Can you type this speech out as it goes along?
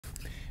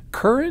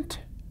current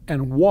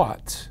and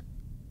watts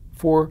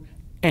for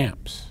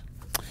amps.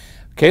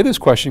 Okay, this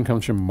question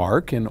comes from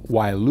Mark in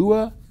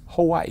Wailua,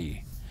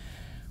 Hawaii,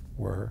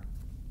 where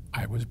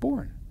I was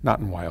born. Not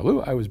in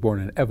Wailua, I was born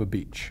in Ewa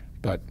Beach,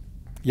 but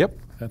yep,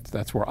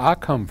 that's where I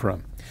come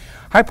from.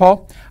 Hi,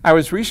 Paul. I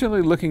was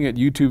recently looking at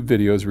YouTube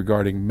videos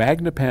regarding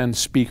Magnepan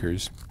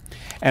speakers,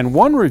 and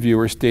one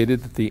reviewer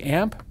stated that the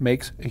amp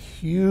makes a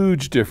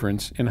huge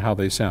difference in how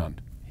they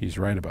sound. He's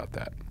right about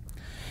that.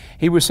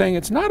 He was saying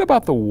it's not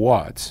about the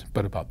watts,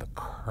 but about the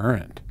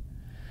current.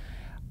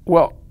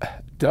 Well,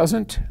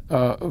 doesn't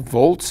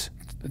volts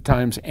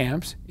times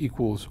amps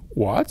equals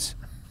watts?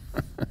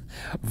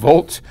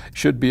 Volts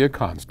should be a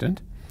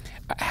constant.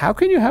 How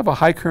can you have a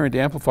high current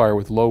amplifier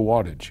with low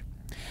wattage?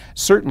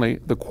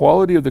 Certainly, the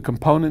quality of the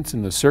components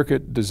in the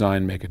circuit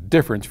design make a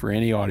difference for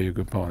any audio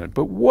component,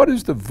 but what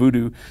is the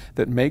voodoo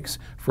that makes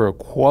for a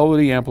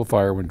quality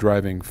amplifier when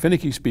driving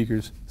finicky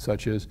speakers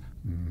such as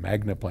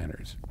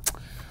magneplaners?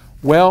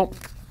 Well,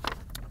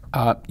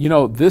 you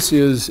know, this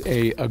is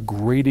a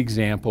great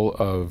example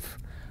of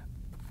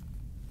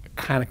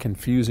kind of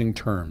confusing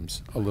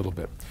terms a little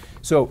bit.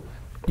 So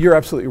you're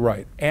absolutely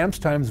right. Amps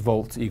times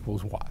volts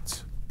equals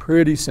watts.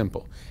 Pretty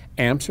simple.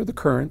 Amps are the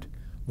current,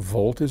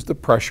 volt is the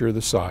pressure,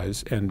 the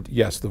size, and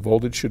yes, the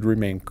voltage should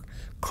remain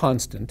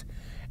constant,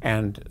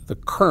 and the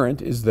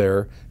current is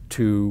there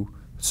to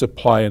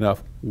supply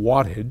enough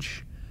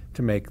wattage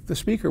to make the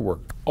speaker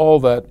work. All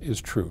that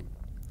is true.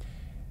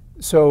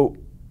 So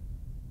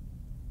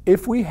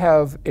if we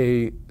have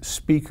a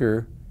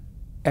speaker,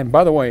 and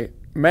by the way,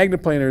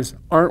 magneplaners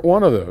aren't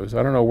one of those.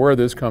 I don't know where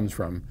this comes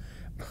from.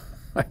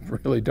 I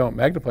really don't.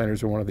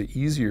 Magneplaners are one of the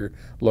easier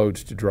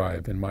loads to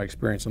drive in my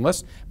experience,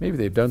 unless maybe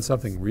they've done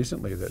something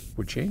recently that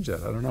would change that.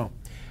 I don't know.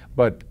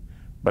 But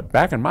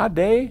back in my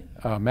day,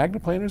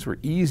 magneplaners were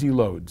easy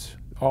loads,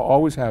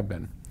 always have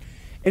been.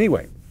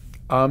 Anyway,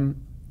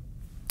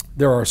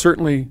 there are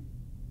certainly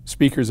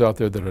speakers out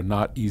there that are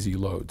not easy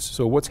loads.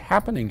 So what's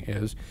happening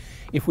is,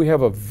 if we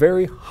have a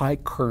very high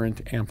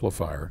current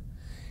amplifier,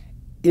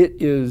 it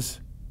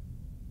is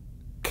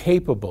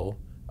capable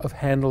of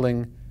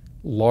handling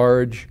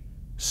large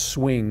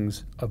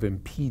swings of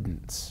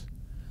impedance,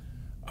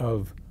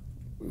 of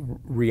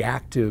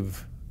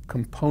reactive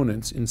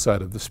components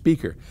inside of the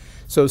speaker.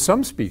 So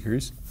some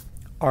speakers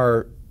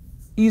are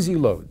easy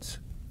loads.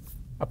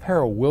 A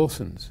pair of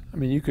Wilsons, I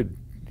mean, you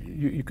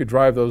could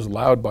drive those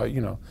loud by,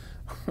 you know,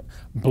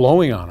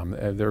 blowing on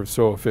them. They're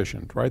so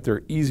efficient, right?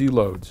 They're easy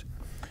loads.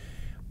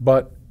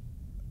 But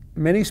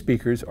many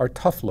speakers are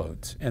tough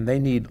loads, and they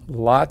need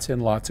lots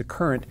and lots of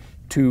current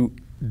to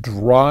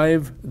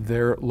drive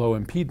their low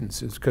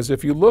impedances. Because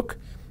if you go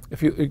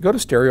to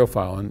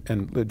Stereophile,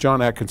 and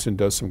John Atkinson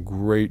does some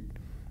great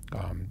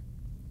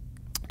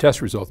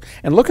test results,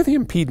 and look at the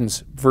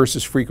impedance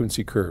versus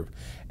frequency curve.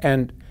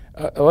 And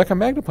like a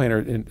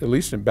magneplaner, at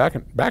least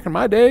back in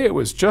my day, it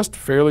was just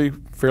fairly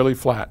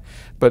flat.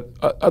 But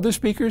other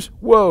speakers,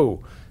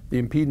 whoa,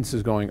 the impedance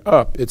is going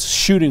up. It's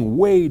shooting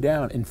way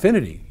down.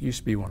 Infinity used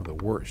to be one of the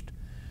worst.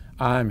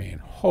 I mean,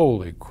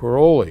 holy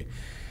crawly.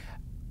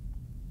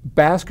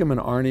 Bascom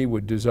and Arnie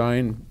would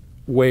design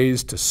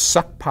ways to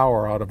suck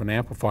power out of an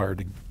amplifier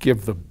to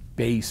give the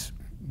bass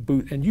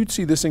boot, and you'd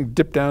see this thing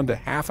dip down to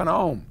half an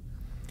ohm.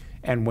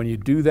 And when you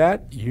do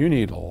that, you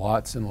need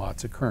lots and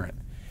lots of current.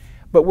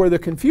 But where the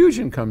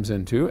confusion comes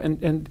into,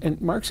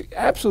 and Mark's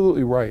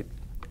absolutely right,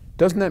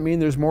 doesn't that mean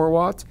there's more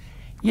watts?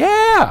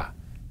 Yeah,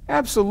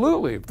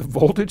 absolutely. If the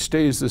voltage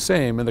stays the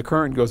same and the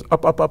current goes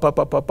up, up, up, up,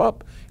 up, up,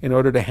 up, in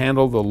order to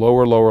handle the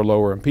lower, lower,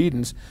 lower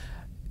impedance,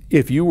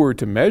 if you were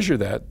to measure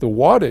that, the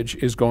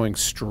wattage is going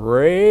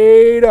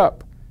straight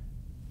up.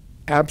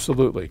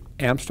 Absolutely.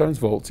 Amps times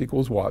volts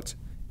equals watts.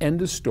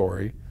 End of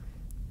story.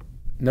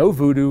 No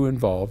voodoo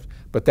involved,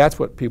 but that's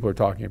what people are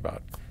talking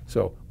about.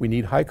 So we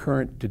need high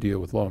current to deal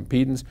with low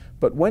impedance,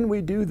 but when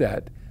we do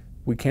that,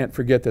 we can't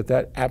forget that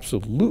that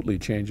absolutely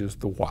changes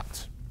the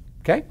watts.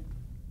 Okay?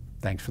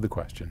 Thanks for the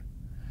question.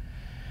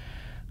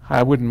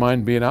 I wouldn't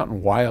mind being out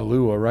in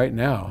Wailua right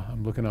now.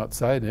 I'm looking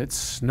outside and it's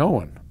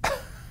snowing.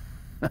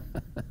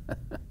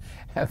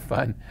 Have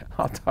fun.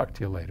 I'll talk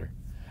to you later.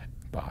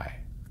 Bye.